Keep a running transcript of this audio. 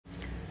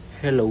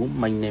Hello,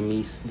 my name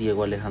is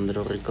Diego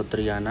Alejandro Rico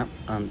Triana,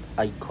 and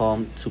I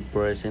come to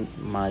present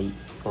my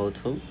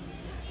photo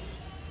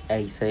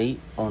essay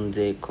on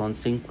the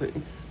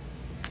consequence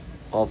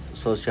of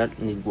social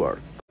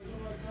network.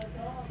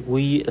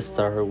 We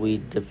start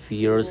with the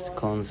first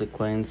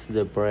consequence,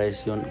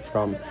 depression.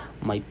 From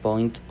my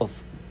point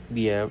of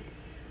view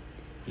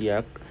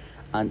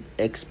and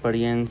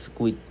experience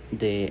with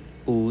the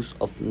use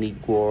of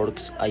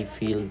networks, I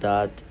feel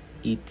that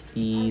it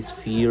is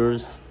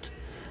first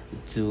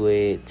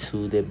due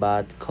to the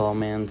bad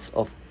comments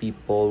of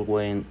people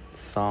when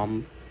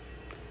someone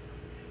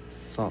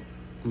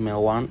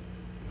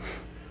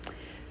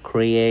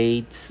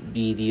creates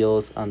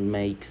videos and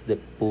makes the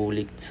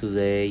public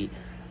today,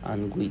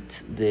 and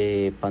with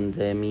the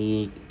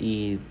pandemic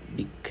it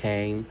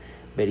became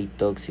very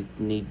toxic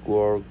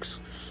networks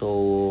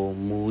so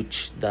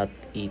much that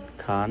it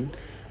can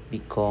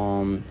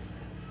become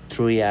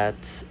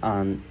triads,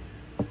 and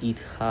it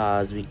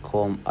has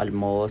become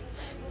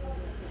almost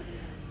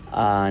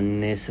a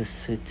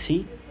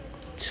necessity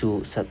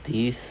to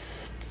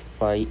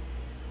satisfy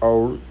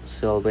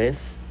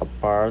ourselves.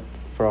 Apart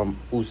from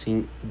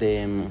using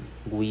them,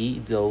 we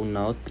do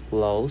not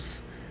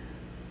lose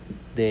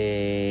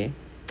the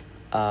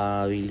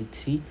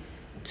ability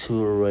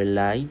to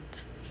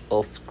relate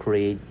of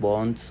create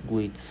bonds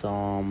with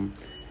some,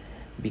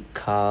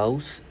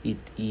 because it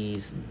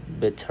is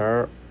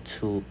better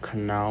to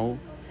know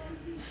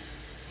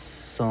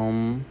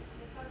someone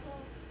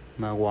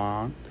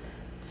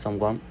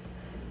someone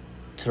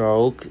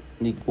through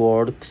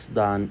networks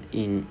than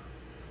in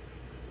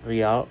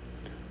real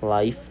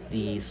life.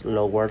 This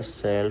lower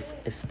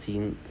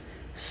self-esteem,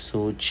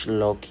 such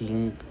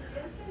looking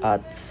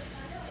at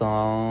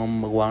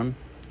someone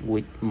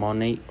with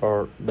money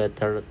or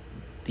better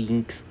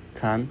things,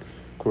 can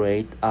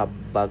create a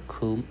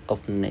vacuum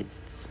of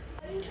needs.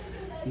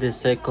 The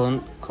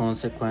second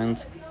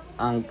consequence,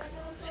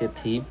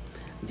 anxiety.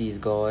 This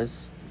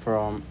goes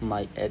from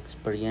my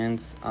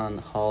experience and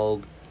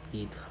how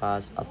it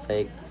has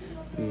affected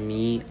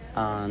me,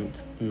 and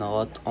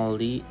not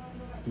only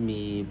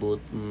me but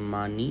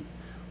many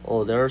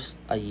others.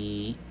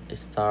 I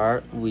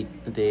start with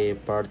the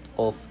part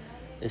of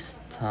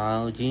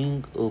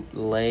staying up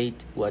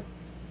late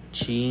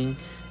watching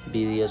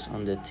videos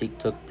on the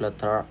TikTok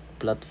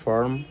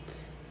platform.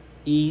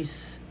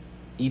 Is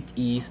It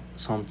is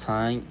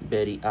sometimes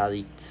very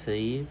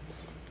addictive.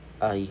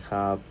 I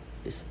have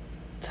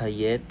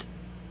stayed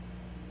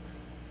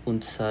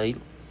until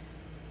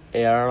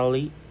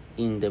early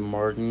in the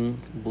morning,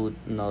 but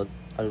not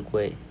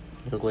always.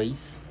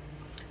 Always.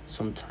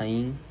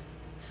 Sometimes,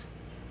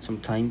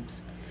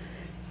 sometimes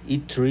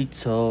it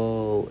tries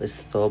to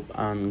stop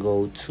and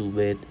go to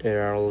bed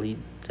early.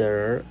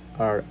 There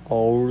are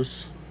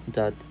hours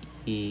that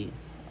I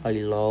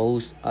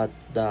lose at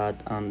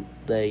that, and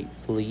they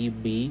fly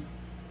by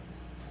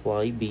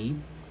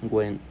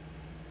when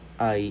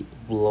I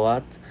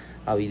upload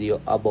a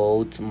video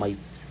about my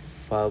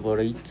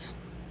favorite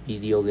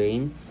video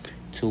game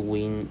to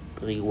win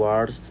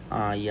rewards.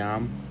 I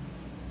am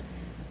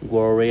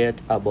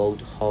worried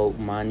about how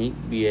many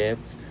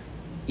views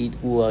it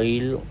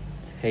will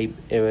have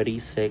every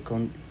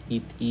second.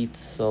 It is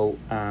so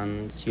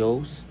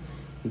anxious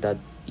that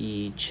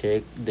I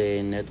check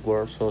the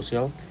network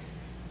social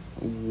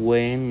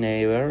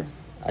whenever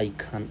I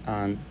can,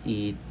 and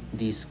it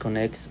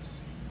disconnects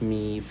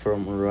me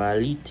from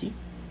reality.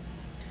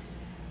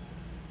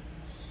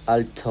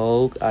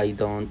 Although I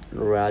don't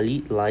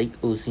really like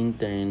using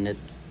the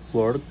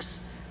networks,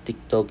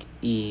 TikTok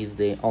is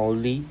the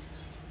only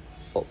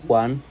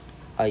one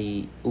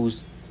I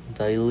use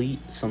daily.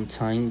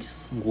 Sometimes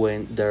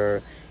when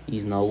there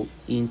is no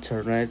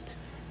internet,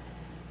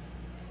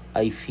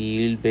 I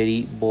feel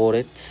very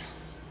bored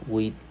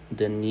with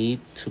the need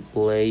to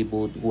play,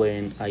 but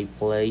when I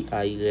play,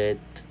 I get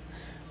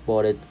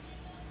bored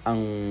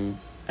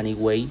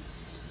anyway.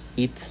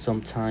 It's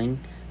sometimes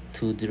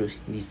to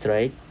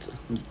distract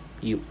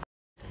you.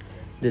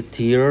 The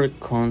third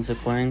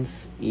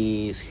consequence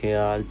is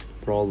health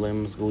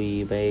problems.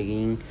 We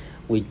begin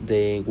with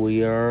the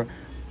wear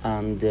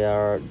and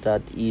there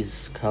that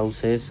is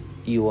causes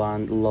you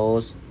and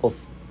loss of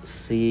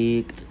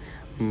sight,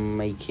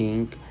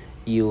 making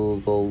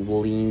you go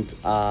blind.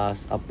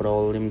 As a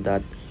problem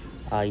that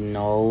I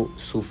now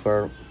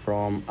suffer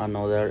from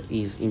another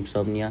is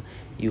insomnia.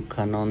 You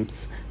cannot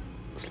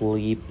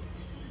sleep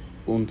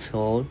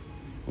until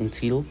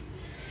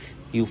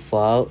you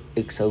fall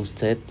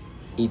exhausted.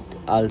 It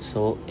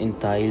also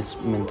entails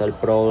mental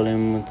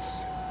problems.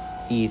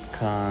 It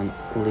can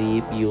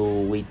leave you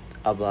with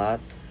a bad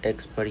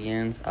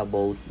experience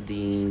about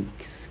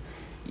things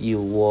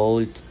you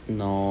would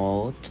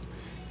not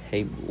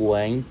have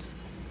wanted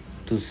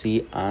to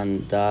see,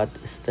 and that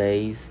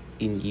stays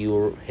in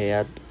your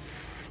head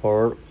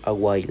for a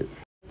while.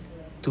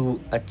 To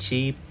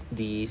achieve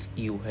this,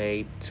 you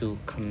have to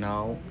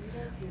know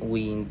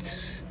when,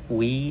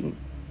 when,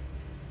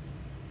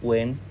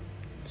 when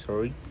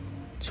sorry,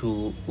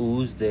 to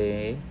use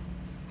the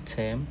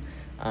them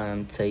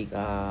and take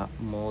a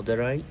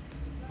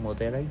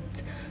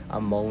moderate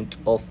amount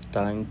of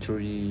time to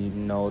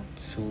not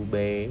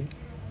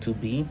to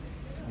be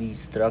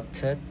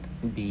distracted,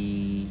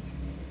 be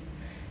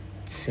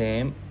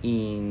them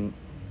in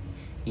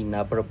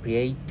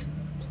inappropriate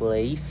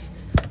place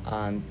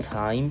and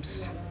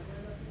times.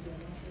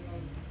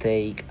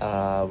 Take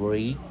a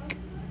break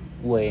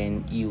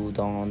when you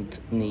don't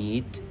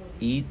need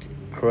it.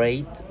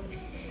 Create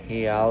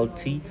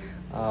healthy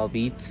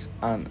habits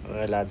and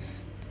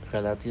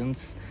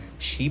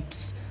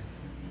relationships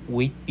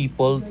with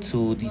people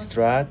to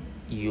distract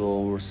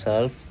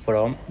yourself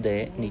from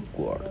the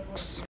networks.